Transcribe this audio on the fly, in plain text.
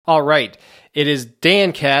All right, it is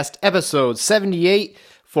DanCast, episode 78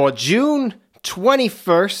 for June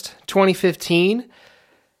 21st, 2015.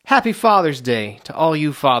 Happy Father's Day to all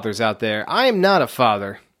you fathers out there. I am not a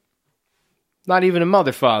father, not even a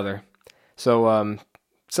mother father, so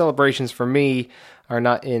celebrations for me are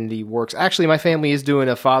not in the works. Actually, my family is doing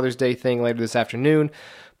a Father's Day thing later this afternoon,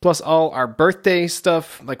 plus all our birthday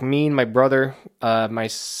stuff, like me and my brother, my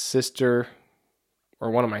sister, or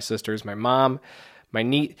one of my sisters, my mom, my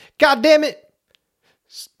niece. God damn it!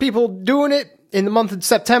 People doing it in the month of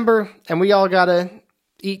September, and we all gotta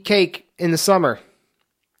eat cake in the summer.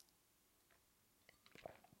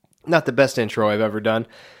 Not the best intro I've ever done.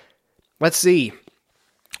 Let's see.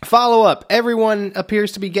 Follow up. Everyone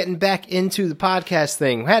appears to be getting back into the podcast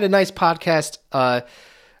thing. We had a nice podcast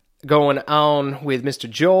going on with Mr.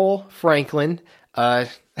 Joel Franklin. The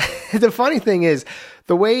funny thing is,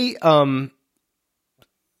 the way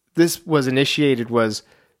this was initiated was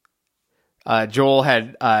Joel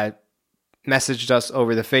had messaged us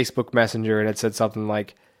over the Facebook Messenger and had said something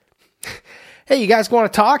like, "Hey, you guys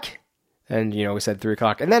want to talk?" And, we said 3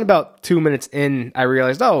 o'clock. And then about 2 minutes in, I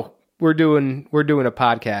realized, oh, we're doing a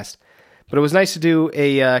podcast. But it was nice to do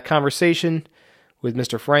a conversation with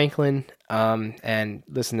Mr. Franklin and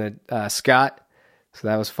listen to Scott. So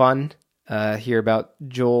that was fun. Hear about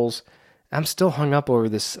Joel's. I'm still hung up over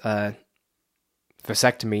this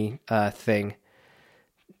vasectomy thing.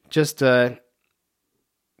 Just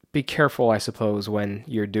be careful, I suppose, when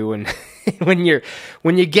you're doing when you're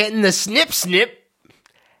getting the snip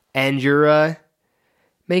and you're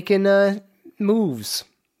making moves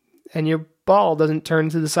and your ball doesn't turn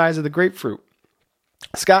to the size of the grapefruit.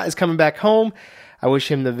 Scott is coming back home. I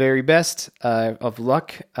wish him the very best of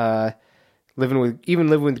luck. Living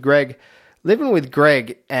with Greg. Living with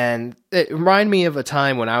Greg, and it reminded me of a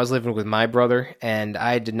time when I was living with my brother, and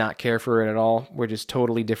I did not care for it at all. We're just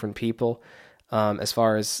totally different people as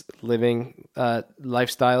far as living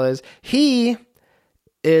lifestyle is. He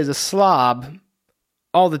is a slob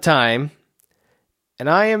all the time, and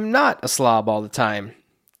I am not a slob all the time.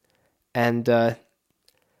 And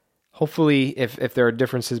hopefully, if there are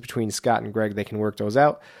differences between Scott and Greg, they can work those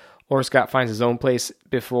out. Or Scott finds his own place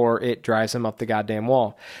before it drives him up the goddamn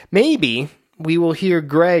wall. Maybe we will hear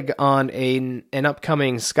Greg on an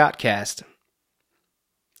upcoming Scottcast.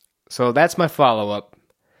 So that's my follow-up.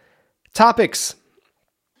 Topics.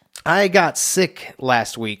 I got sick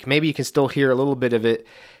last week. Maybe you can still hear a little bit of it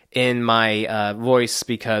in my voice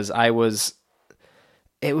because it was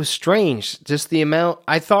strange. Just the amount.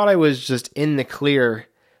 I thought I was just in the clear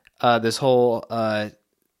this whole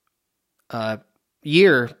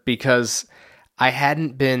year because I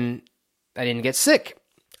didn't get sick,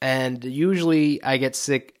 and usually I get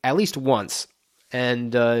sick at least once,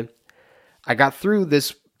 and I got through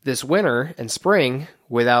this winter and spring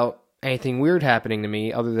without anything weird happening to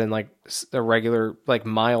me other than like the regular like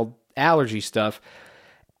mild allergy stuff.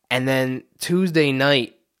 And then Tuesday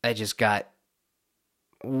night I just got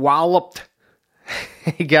walloped.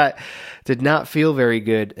 Did not feel very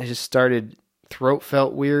good. I just started. Throat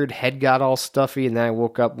felt weird, head got all stuffy, and then I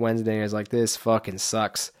woke up Wednesday and I was like, this fucking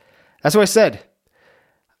sucks. That's what I said.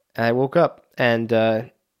 And I woke up, and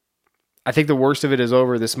I think the worst of it is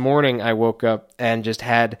over. This morning I woke up and just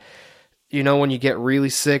had, when you get really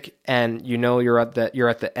sick and you're at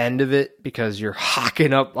the end of it because you're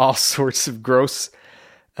hocking up all sorts of gross.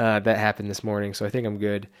 That happened this morning, so I think I'm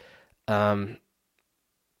good. Why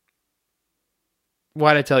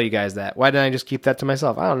did I tell you guys that? Why didn't I just keep that to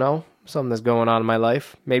myself? I don't know. Something that's going on in my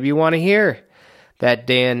life. Maybe you want to hear that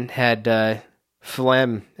Dan had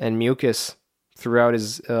phlegm and mucus throughout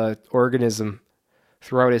his organism,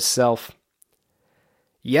 throughout his self.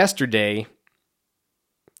 Yesterday,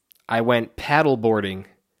 I went paddleboarding.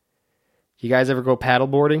 You guys ever go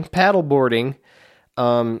paddleboarding? Paddleboarding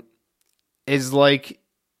is like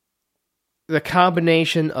the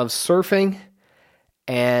combination of surfing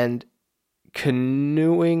and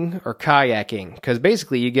canoeing or kayaking, because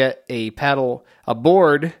basically you get a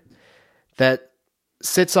board that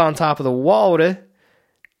sits on top of the water,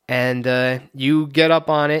 and you get up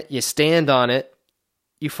on it, you stand on it,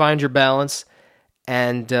 you find your balance,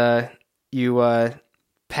 and you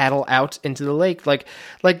paddle out into the lake like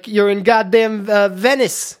you're in goddamn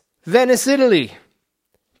Venice, Italy,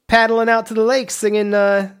 paddling out to the lake singing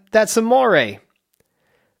That's Amore.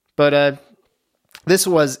 But this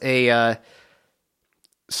was a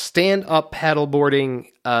stand-up paddleboarding,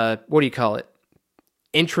 what do you call it?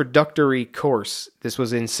 Introductory course. This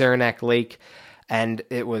was in Saranac Lake, and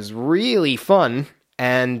it was really fun.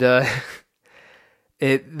 And the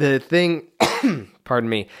thing, pardon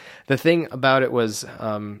me, the thing about it was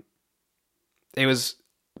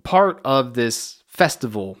part of this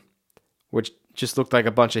festival, which just looked like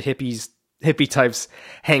a bunch of hippie types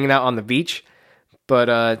hanging out on the beach.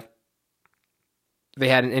 But they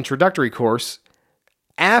had an introductory course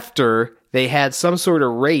after they had some sort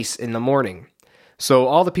of race in the morning. So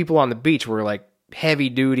all the people on the beach were like heavy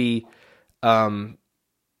duty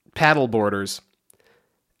paddleboarders.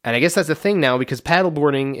 And I guess that's a thing now because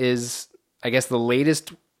paddleboarding is, I guess, the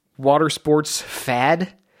latest water sports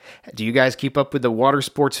fad. Do you guys keep up with the water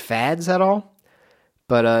sports fads at all?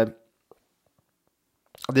 But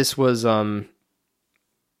this was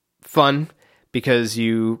fun because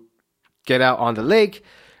you get out on the lake.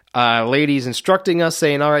 Ladies instructing us,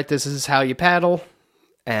 saying, all right, this is how you paddle,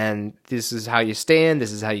 and this is how you stand,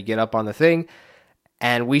 this is how you get up on the thing.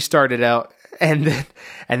 And we started out, and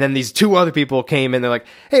then these two other people came in, they're like,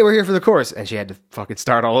 hey, we're here for the course. And she had to fucking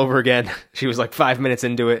start all over again. She was like 5 minutes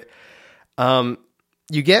into it.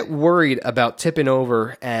 You get worried about tipping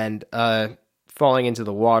over and falling into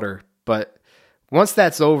the water, but once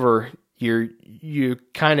that's over, you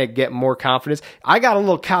kind of get more confidence. I got a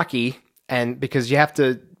little cocky, and because you had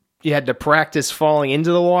to practice falling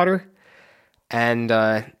into the water, and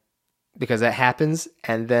because that happens,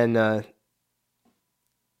 and then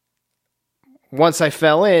once I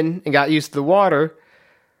fell in and got used to the water,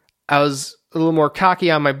 I was a little more cocky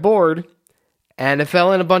on my board, and I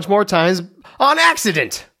fell in a bunch more times on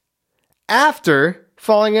accident after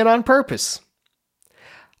falling in on purpose.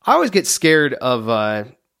 I always get scared of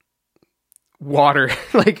water,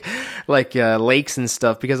 like lakes and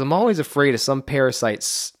stuff, because I'm always afraid of some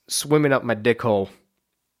parasites swimming up my dick hole.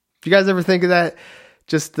 Do you guys ever think of that?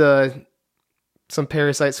 Just some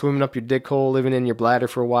parasite swimming up your dick hole, living in your bladder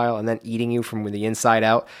for a while, and then eating you from the inside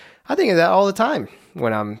out. I think of that all the time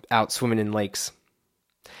when I'm out swimming in lakes.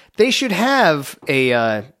 They should have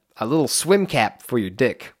a little swim cap for your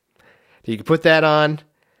dick. You can put that on,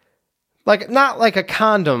 like not like a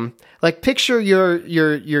condom. Like picture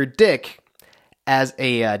your dick as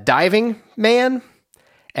a diving man,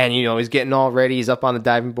 and he's getting all ready. He's up on the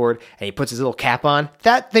diving board, and he puts his little cap on.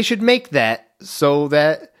 That they should make that so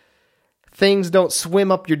that things don't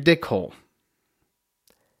swim up your dick hole.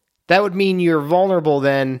 That would mean you're vulnerable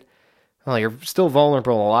then. Well, you're still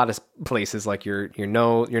vulnerable in a lot of places, like your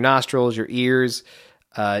nose, your nostrils, your ears,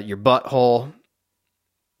 your butthole.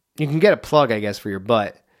 You can get a plug, I guess, for your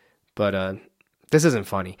butt, but this isn't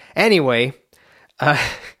funny. Anyway,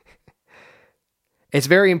 it's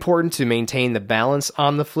very important to maintain the balance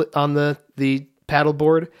on the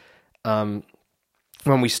paddleboard. When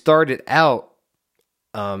we started out,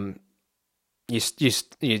 you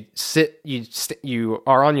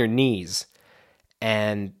are on your knees,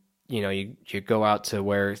 and you go out to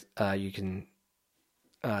where you can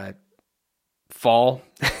fall,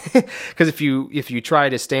 because if you try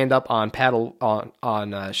to stand up on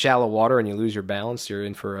shallow water and you lose your balance, you're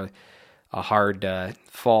in for a hard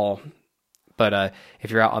fall. But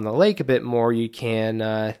if you're out on the lake a bit more, you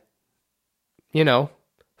can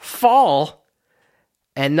fall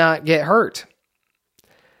and not get hurt.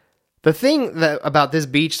 The thing about this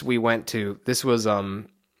beach we went to, this was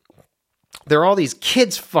there are all these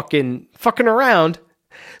kids fucking around,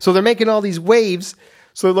 so they're making all these waves.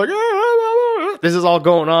 So they're like, this is all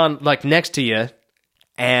going on like next to you,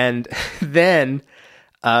 and then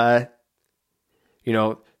you're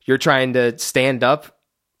trying to stand up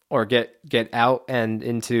or get out and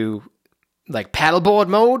into like paddleboard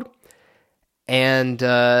mode, and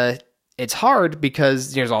it's hard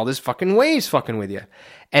because there's all this fucking waves fucking with you.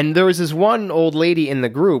 And there was this one old lady in the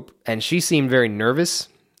group, and she seemed very nervous.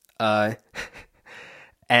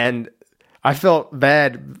 And I felt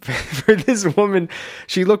bad for this woman.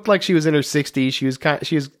 She looked like she was in her 60s. She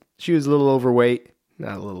was a little overweight.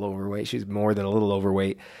 Not a little overweight. She's more than a little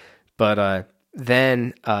overweight. But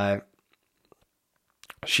then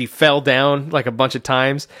she fell down like a bunch of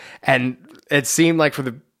times, and it seemed like for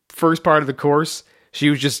the first part of the course, she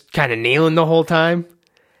was just kind of kneeling the whole time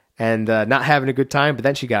and not having a good time, but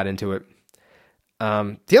then she got into it.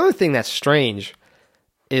 The other thing that's strange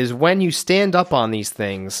is when you stand up on these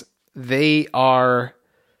things, you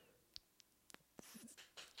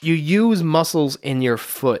use muscles in your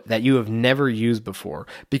foot that you have never used before,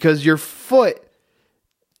 because your foot,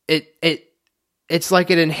 it's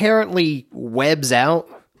like it inherently webs out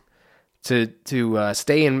to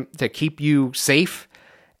stay in, to keep you safe,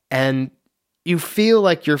 and you feel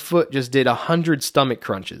like your foot just did 100 stomach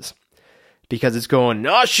crunches because it's going,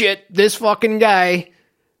 oh shit, this fucking guy,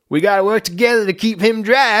 we gotta work together to keep him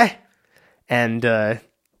dry. And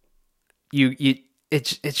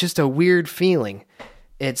it's just a weird feeling.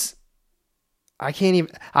 I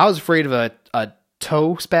was afraid of a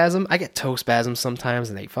toe spasm. I get toe spasms sometimes,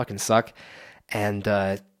 and they fucking suck. And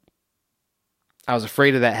I was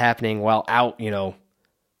afraid of that happening while out,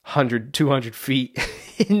 100, 200 feet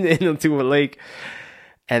into a lake,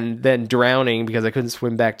 and then drowning because I couldn't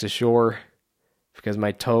swim back to shore because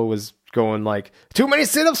my toe was going like, too many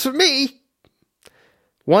sit-ups for me.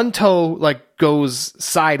 One toe like goes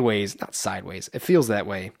sideways, not sideways. It feels that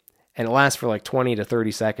way, and it lasts for like 20 to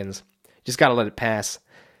 30 seconds. Just got to let it pass.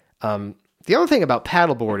 The other thing about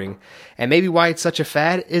paddleboarding, and maybe why it's such a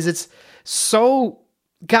fad, is it's so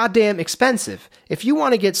goddamn expensive. If you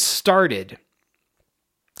want to get started,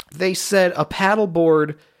 they said a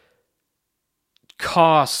paddleboard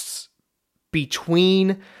costs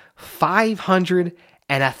between $500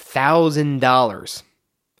 and $1,000.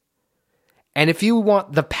 And if you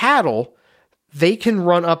want the paddle, they can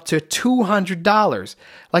run up to $200.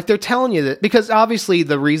 Like, they're telling you that, because obviously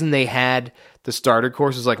the reason they had the starter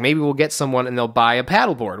course is like, maybe we'll get someone and they'll buy a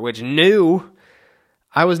paddleboard, which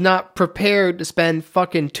I was not prepared to spend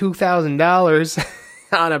fucking $2,000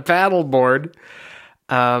 on a paddleboard.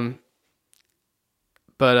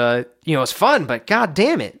 It's fun, but god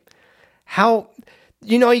damn it. How,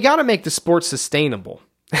 you got to make the sport sustainable.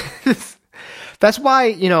 That's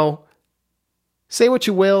why, say what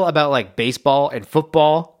you will about like baseball and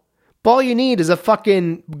football. All you need is a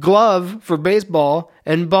fucking glove for baseball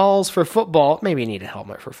and balls for football. Maybe you need a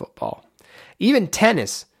helmet for football. Even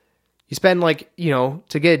tennis. You spend like, to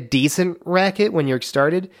get a decent racket when you're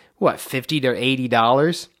started, what, $50 to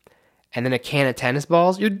 $80? And then a can of tennis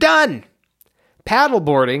balls? You're done!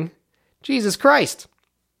 Paddleboarding? Jesus Christ.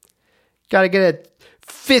 Gotta get a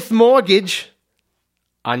fifth mortgage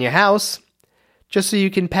on your house just so you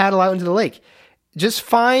can paddle out into the lake. Just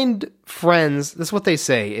find friends. That's what they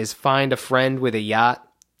say, is find a friend with a yacht.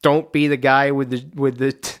 Don't be the guy with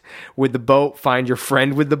the boat. Find your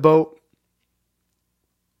friend with the boat.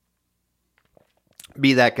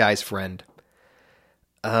 Be that guy's friend.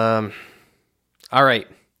 All right.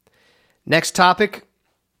 Next topic,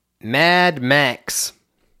 Mad Max.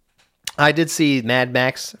 I did see Mad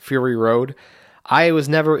Max Fury Road. I was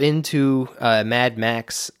never into Mad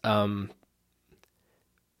Max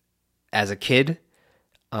as a kid.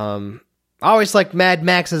 I always liked Mad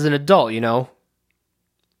Max as an adult,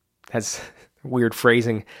 That's weird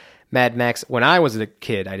phrasing. Mad Max, when I was a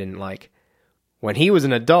kid, I didn't like. When he was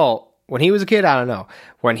an adult, when he was a kid, I don't know.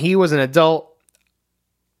 When he was an adult,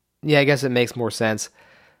 yeah, I guess it makes more sense.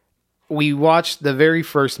 We watched the very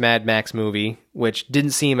first Mad Max movie, which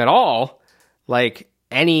didn't seem at all like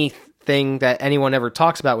anything that anyone ever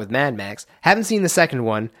talks about with Mad Max. Haven't seen the second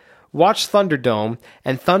one. Watched Thunderdome,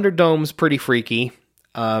 and Thunderdome's pretty freaky.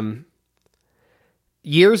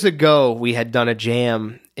 Years ago, we had done a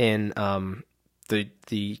jam in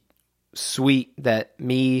the suite that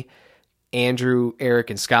me, Andrew, Eric,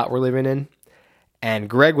 and Scott were living in, and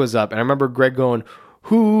Greg was up, and I remember Greg going,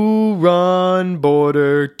 "Who Run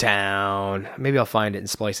Bartertown?" Maybe I'll find it and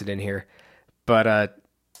splice it in here. But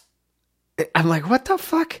I'm like, what the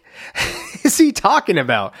fuck is he talking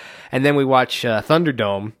about? And then we watch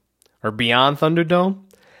Thunderdome, or Beyond Thunderdome,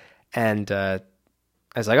 and I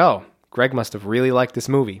was like, oh, Greg must have really liked this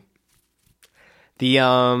movie.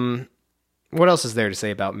 What else is there to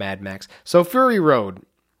say about Mad Max? So Fury Road.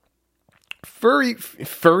 Fury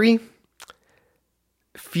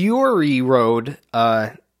Road,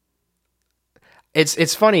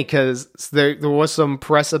 it's funny because there was some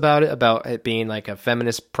press about it being like a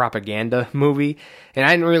feminist propaganda movie, and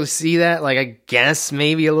I didn't really see that. Like, I guess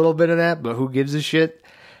maybe a little bit of that, but who gives a shit?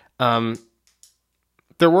 There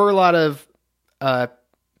were a lot of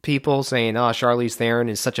people saying, "Oh, Charlize Theron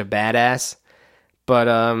is such a badass," but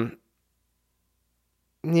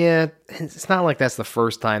yeah, it's not like that's the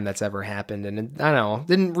first time that's ever happened, and I don't know, it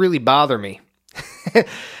didn't really bother me.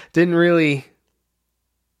 Didn't really.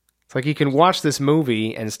 It's like you can watch this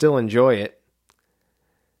movie and still enjoy it.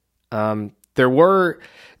 The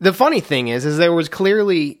funny thing is there was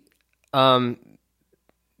clearly, if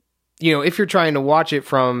you're trying to watch it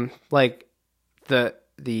from like the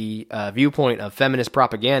viewpoint of feminist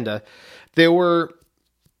propaganda, there were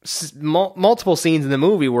multiple scenes in the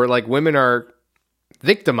movie where like women are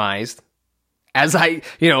victimized,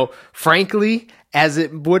 frankly, as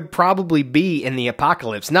it would probably be in the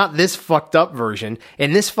apocalypse. Not this fucked up version.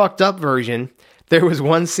 In this fucked up version, there was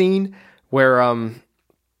one scene where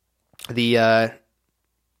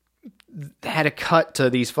had a cut to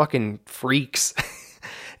these fucking freaks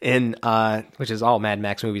in which is all Mad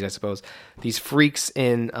Max movies, I suppose. These freaks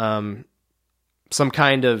in some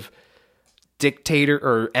kind of dictator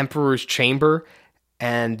or emperor's chamber,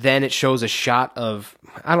 and then it shows a shot of,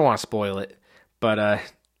 I don't want to spoil it, but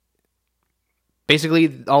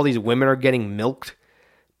basically all these women are getting milked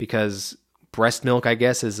because breast milk, I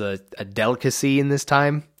guess, is a delicacy in this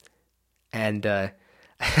time. And I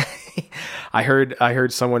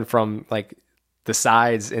heard someone from like the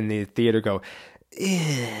sides in the theater go,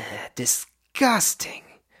 "Ew, disgusting,"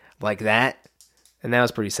 like that. And that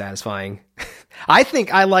was pretty satisfying. I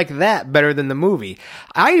think I like that better than the movie.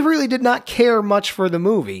 I really did not care much for the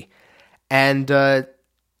movie. And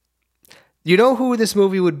you know who this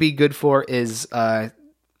movie would be good for is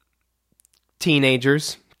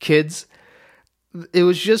teenagers, kids. It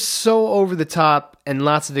was just so over the top and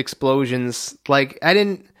lots of explosions. Like, I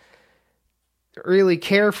didn't really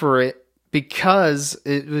care for it because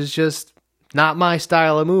it was just not my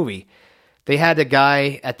style of movie. They had a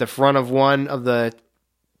guy at the front of one of the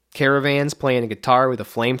caravans playing a guitar with a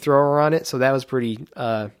flamethrower on it, so that was pretty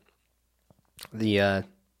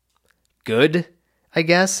good, I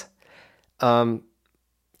guess. This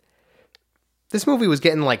movie was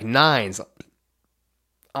getting like 9s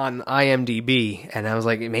on IMDb, and I was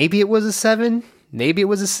like, maybe it was a 7, maybe it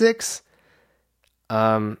was a 6.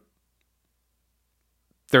 There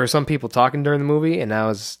were some people talking during the movie, and I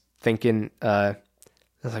was thinking, I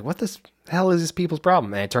was like, what the hell is this people's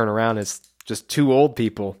problem? And I turn around, it's just 2 old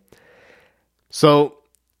people. So,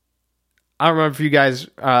 I don't remember if you guys,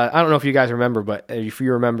 I don't know if you guys remember, but if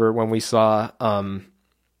you remember when we saw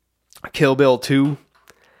Kill Bill 2,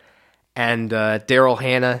 and Daryl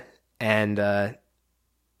Hannah and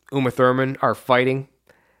Uma Thurman are fighting,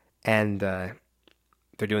 and they're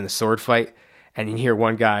doing the sword fight, and you hear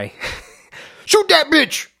one guy, "Shoot that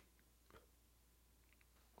bitch!"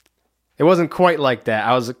 It wasn't quite like that.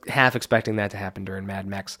 I was half expecting that to happen during Mad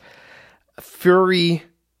Max Fury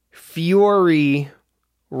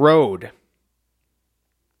Road.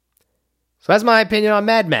 So that's my opinion on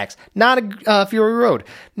Mad Max. Not a Fury Road.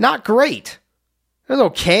 Not great. It was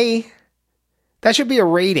okay. That should be a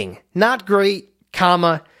rating. Not great,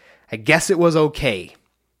 comma, I guess it was okay.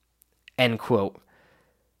 End quote.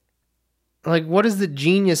 Like, what is the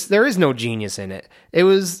genius? There is no genius in it. It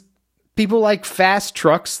was, people like fast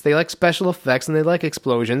trucks, they like special effects, and they like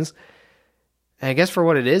explosions. And I guess for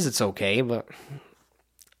what it is, it's okay, but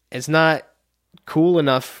it's not cool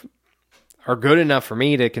enough or good enough for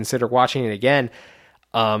me to consider watching it again.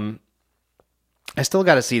 I still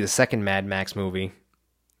got to see the second Mad Max movie,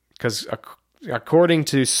 because according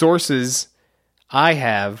to sources I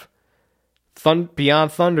have,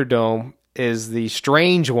 Beyond Thunderdome is the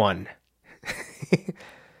strange one.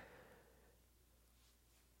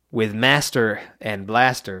 With Master and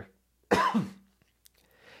Blaster.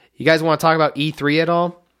 You guys want to talk about E3 at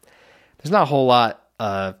all? There's not a whole lot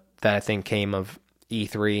that I think came of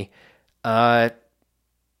E3. Not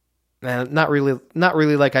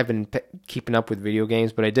really like I've been keeping up with video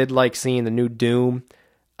games, but I did like seeing the new Doom.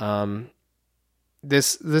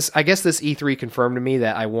 This I guess this E3 confirmed to me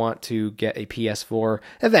that I want to get a PS4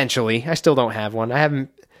 eventually. I still don't have one. I've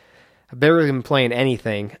barely been playing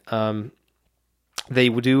anything. They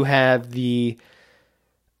do have the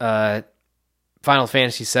Final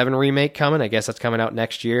Fantasy VII remake coming. I guess that's coming out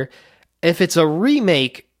next year. If it's a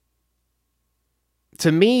remake,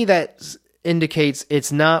 to me that indicates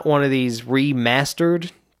it's not one of these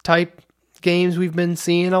remastered type games we've been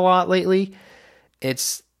seeing a lot lately.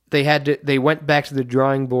 They went back to the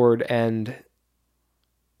drawing board and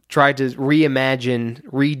tried to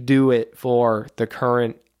redo it for the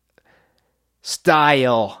current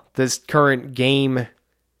style, this current game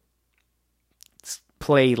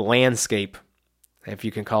play landscape, if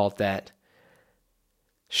you can call it that.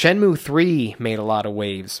 Shenmue 3 made a lot of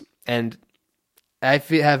waves, and I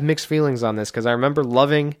have mixed feelings on this, because I remember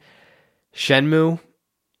loving Shenmue,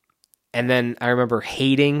 and then I remember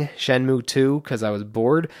hating Shenmue 2 because I was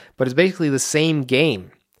bored, but it's basically the same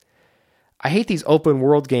game. I hate these open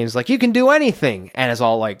world games, like you can do anything, and it's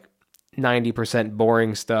all like 90%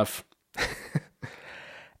 boring stuff.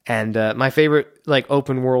 And my favorite like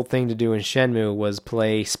open world thing to do in Shenmue was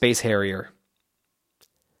play Space Harrier.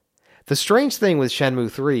 The strange thing with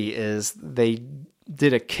Shenmue 3 is they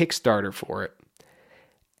did a Kickstarter for it.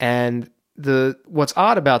 And what's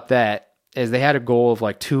odd about that is they had a goal of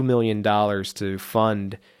like $2 million to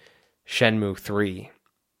fund Shenmue 3.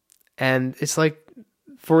 And it's like,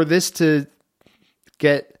 for this to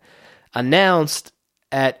get announced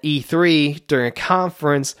at E3 during a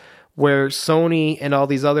conference where Sony and all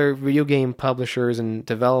these other video game publishers and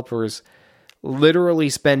developers literally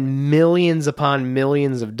spend millions upon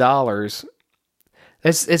millions of dollars,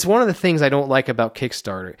 it's one of the things I don't like about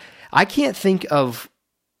Kickstarter. I can't think of,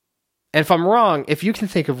 and if I'm wrong, if you can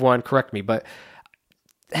think of one, correct me, but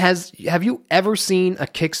have you ever seen a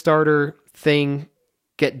Kickstarter thing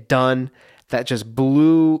get done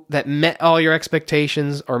that met all your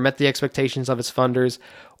expectations or met the expectations of its funders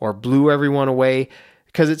or blew everyone away.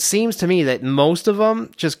 Because it seems to me that most of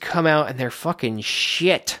them just come out and they're fucking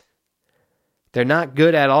shit. They're not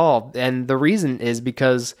good at all. And the reason is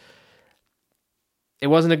because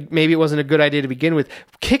maybe it wasn't a good idea to begin with.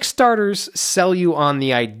 Kickstarters sell you on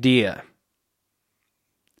the idea.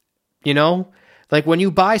 You know? Like when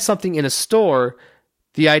you buy something in a store,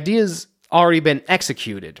 the idea's already been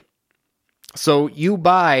executed. So you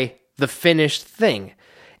buy the finished thing.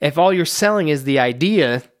 If all you're selling is the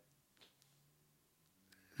idea,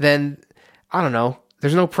 then, I don't know,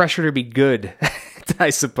 there's no pressure to be good, I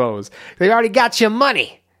suppose. They already got your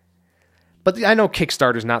money. But I know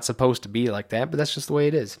Kickstarter's not supposed to be like that, but that's just the way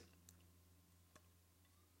it is.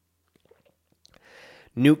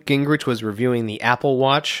 Newt Gingrich was reviewing the Apple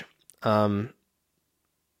Watch. I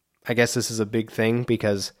guess this is a big thing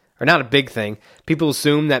because... Or not a big thing. People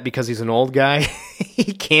assume that because he's an old guy,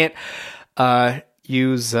 he can't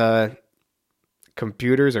use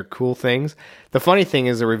computers or cool things. The funny thing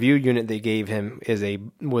is the review unit they gave him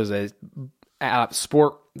was the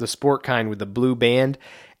sport kind with the blue band,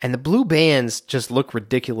 and the blue bands just look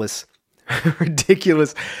ridiculous.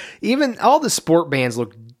 Ridiculous. Even all the sport bands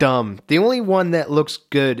look dumb. The only one that looks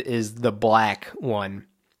good is the black one.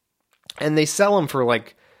 And they sell them for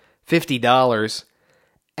like $50.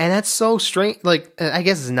 And that's so strange. Like, I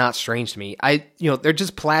guess it's not strange to me. They're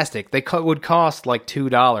just plastic. They would cost like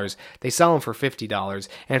 $2. They sell them for $50.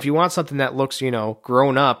 And if you want something that looks,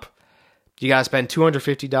 grown up, you gotta spend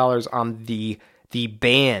 $250 on the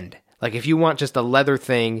band. Like, if you want just a leather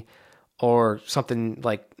thing or something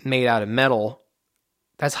like made out of metal,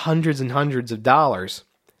 that's hundreds and hundreds of dollars.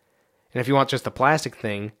 And if you want just a plastic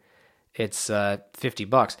thing, it's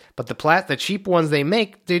 $50. But the cheap ones they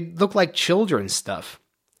make, they look like children's stuff.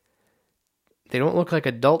 They don't look like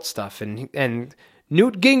adult stuff. And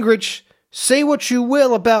Newt Gingrich, say what you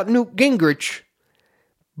will about Newt Gingrich,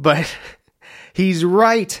 but he's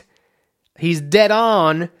right. He's dead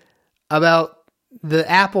on about the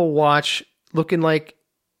Apple Watch looking like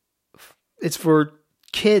it's for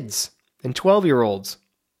kids and 12-year-olds.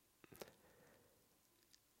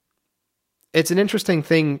 It's an interesting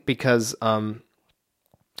thing because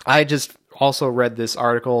I just also read this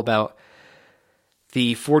article about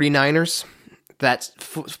the 49ers. That's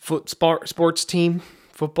sports team,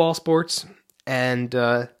 football sports, and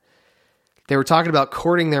they were talking about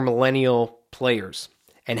courting their millennial players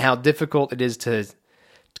and how difficult it is to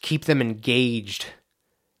keep them engaged.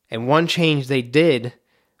 And one change they did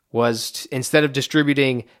was instead of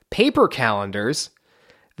distributing paper calendars,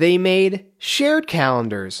 they made shared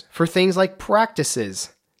calendars for things like practices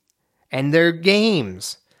and their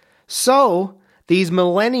games. So these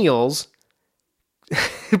millennials,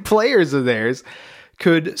 players of theirs,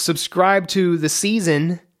 could subscribe to the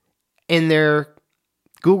season in their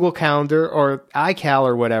Google Calendar or iCal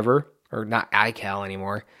or whatever, or not iCal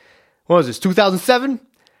anymore. What was this, 2007?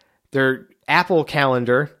 Their Apple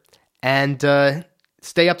Calendar, and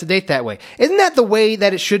stay up to date that way. Isn't that the way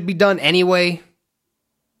that it should be done anyway?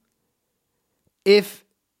 If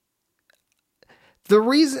the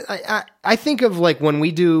reason I think of like when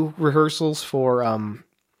we do rehearsals for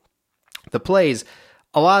the plays,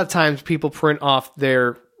 a lot of times people print off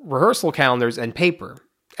their rehearsal calendars and paper,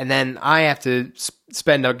 and then I have to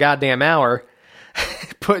spend a goddamn hour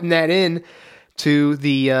putting that in to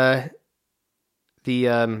the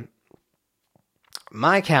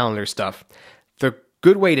my calendar stuff. The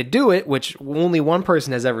good way to do it, which only one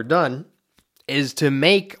person has ever done, is to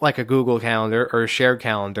make like a Google Calendar or a shared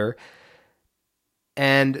calendar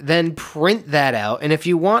and then print that out. And if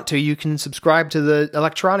you want to, you can subscribe to the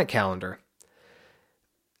electronic calendar.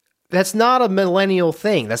 That's not a millennial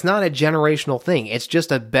thing. That's not a generational thing. It's just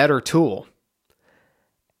a better tool.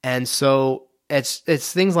 And so it's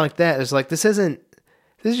things like that. It's like, this is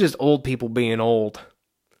just old people being old.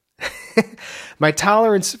 My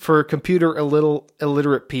tolerance for computer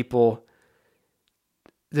illiterate people,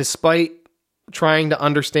 despite trying to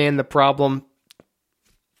understand the problem,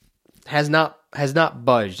 has not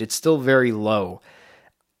budged. It's still very low.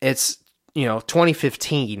 It's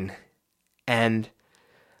 2015, and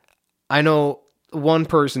I know one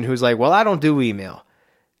person who's like, well, I don't do email.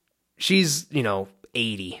 She's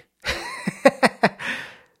 80.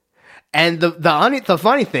 And the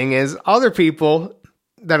funny thing is, other people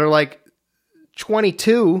that are like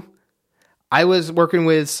 22, I was working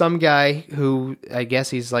with some guy who, I guess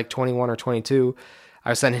he's like 21 or 22. I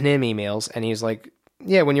was sending him emails, and he's like,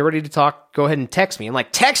 yeah, when you're ready to talk, go ahead and text me. I'm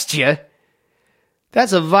like, text you?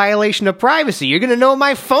 That's a violation of privacy. You're going to know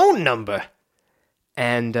my phone number.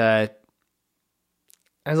 And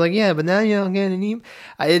I was like, yeah, but now you don't get an email.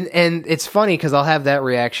 And it's funny because I'll have that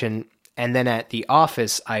reaction, and then at the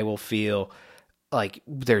office, I will feel like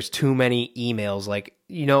there's too many emails. Like,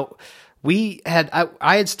 I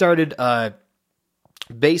had started a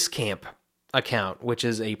Basecamp account, which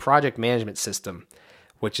is a project management system,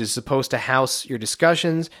 which is supposed to house your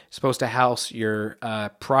discussions, supposed to house your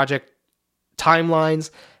project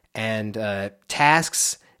timelines and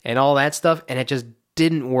tasks and all that stuff, and it just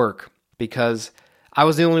didn't work because I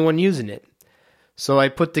was the only one using it. So I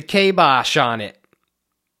put the kibosh on it,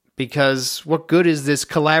 because what good is this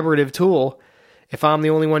collaborative tool if I'm the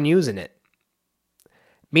only one using it?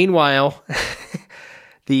 Meanwhile,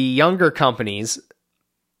 the younger companies,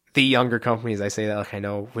 I say that like I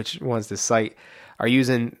know which ones to cite, are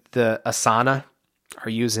using the Asana, are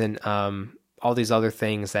using all these other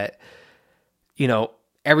things that,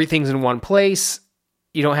 everything's in one place.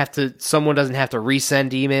 Someone doesn't have to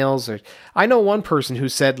resend emails. Or I know one person who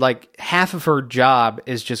said like half of her job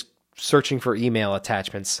is just searching for email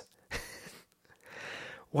attachments.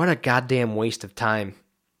 What a goddamn waste of time.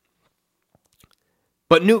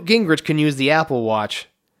 But Newt Gingrich can use the Apple Watch.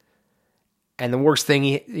 And the worst thing,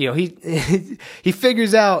 he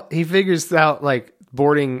figures out like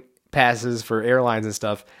boarding passes for airlines and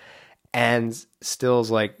stuff, and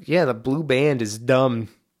still's like, yeah, the blue band is dumb.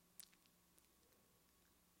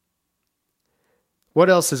 What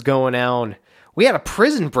else is going on? We had a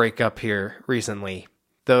prison breakup here recently.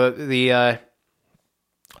 Quite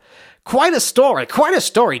a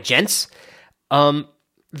story, gents.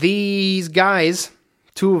 These guys,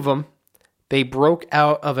 two of them, they broke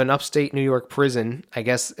out of an upstate New York prison. I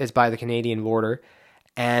guess it's by the Canadian border,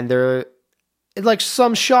 and they're like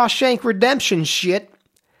some Shawshank Redemption shit.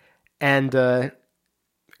 And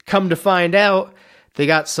come to find out, they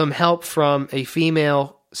got some help from a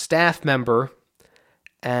female staff member.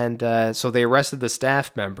 And so they arrested the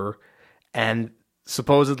staff member, and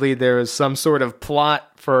supposedly there was some sort of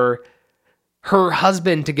plot for her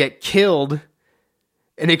husband to get killed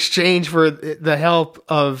in exchange for the help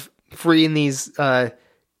of freeing these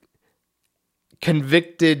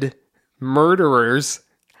convicted murderers.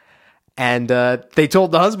 And they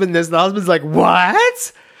told the husband this, and the husband's like,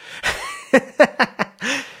 what?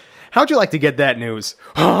 How'd you like to get that news?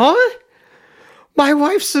 Huh? My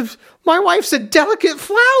wife's a delicate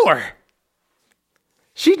flower.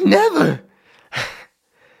 She'd never.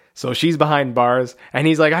 So she's behind bars, and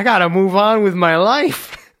he's like, I gotta move on with my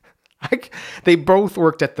life. They both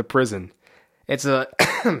worked at the prison. It's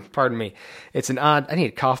pardon me. It's an odd, I need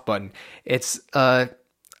a cough button. It's, I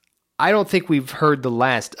don't think we've heard the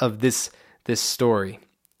last of this story.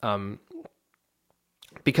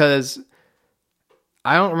 Because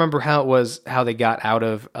I don't remember how they got out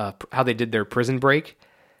of, how they did their prison break,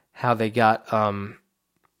 how they got,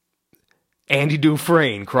 Andy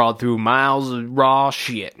Dufresne crawled through miles of raw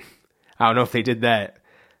shit. I don't know if they did that.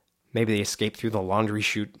 Maybe they escaped through the laundry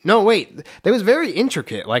chute. No, wait, that was very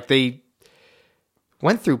intricate. Like they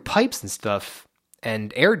went through pipes and stuff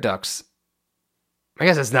and air ducts. I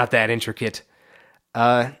guess it's not that intricate.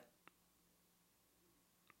 Yeah,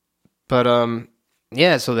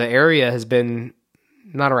 so the area has been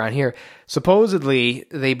not around here. Supposedly,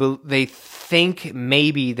 they think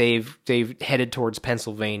maybe they've headed towards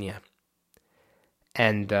Pennsylvania,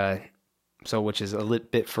 and so which is a little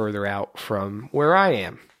bit further out from where I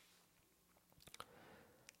am.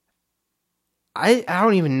 I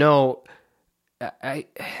don't even know.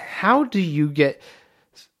 How do you get?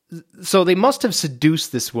 So they must have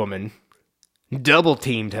seduced this woman, double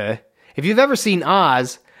teamed her. If you've ever seen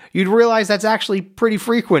Oz, you'd realize that's actually pretty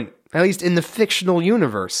frequent, at least in the fictional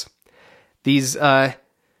universe. These,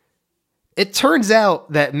 it turns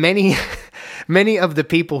out that many of the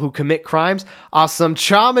people who commit crimes are some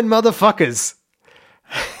charming motherfuckers.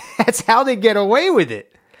 That's how they get away with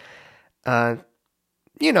it.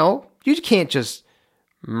 You can't just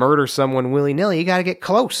murder someone willy-nilly. You gotta get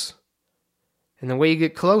close. And the way you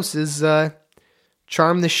get close is,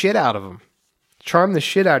 charm the shit out of them. Charm the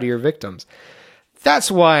shit out of your victims. That's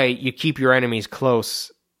why you keep your enemies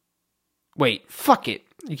close. Wait, fuck it.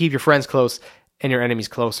 You keep your friends close and your enemies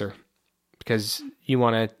closer. Because you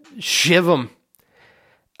want to shiv them.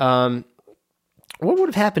 What would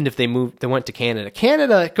have happened if they went to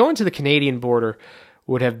Canada? Going to the Canadian border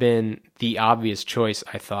would have been the obvious choice,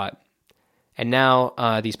 I thought. And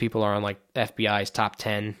now these people are on like FBI's top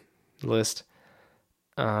 10 list.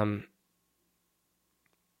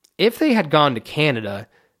 If they had gone to Canada,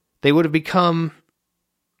 they would have become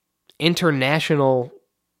international,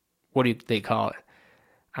 what do they call it?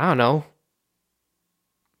 I don't know.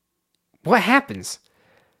 What happens?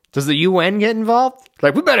 Does the UN get involved?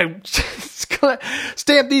 Like, we better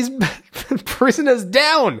Stamp these prisoners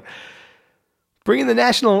down. Bring in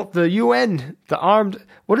the UN, the armed.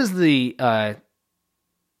 What is the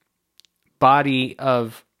body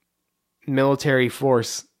of military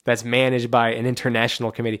force that's managed by an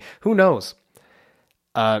international committee? Who knows?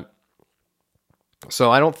 So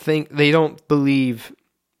they don't believe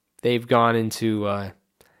they've gone into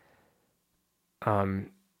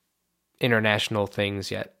international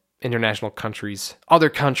things yet, international countries, other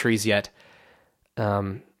countries yet.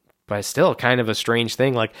 But still kind of a strange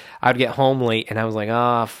thing. Like, I'd get home late and I was like,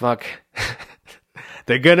 oh, fuck.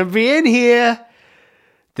 They're gonna be in here.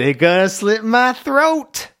 They're gonna slit my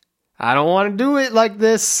throat. I don't want to do it like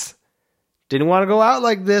this. Didn't want to go out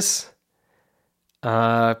like this.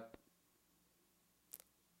 That's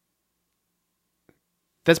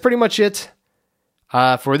pretty much it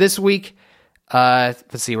for this week.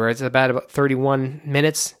 Let's see, we're at about 31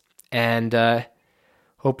 minutes. And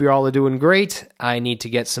hope you're all doing great. I need to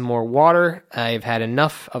get some more water. I've had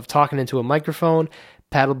enough of talking into a microphone.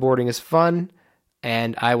 Paddleboarding is fun.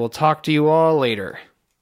 And I will talk to you all later.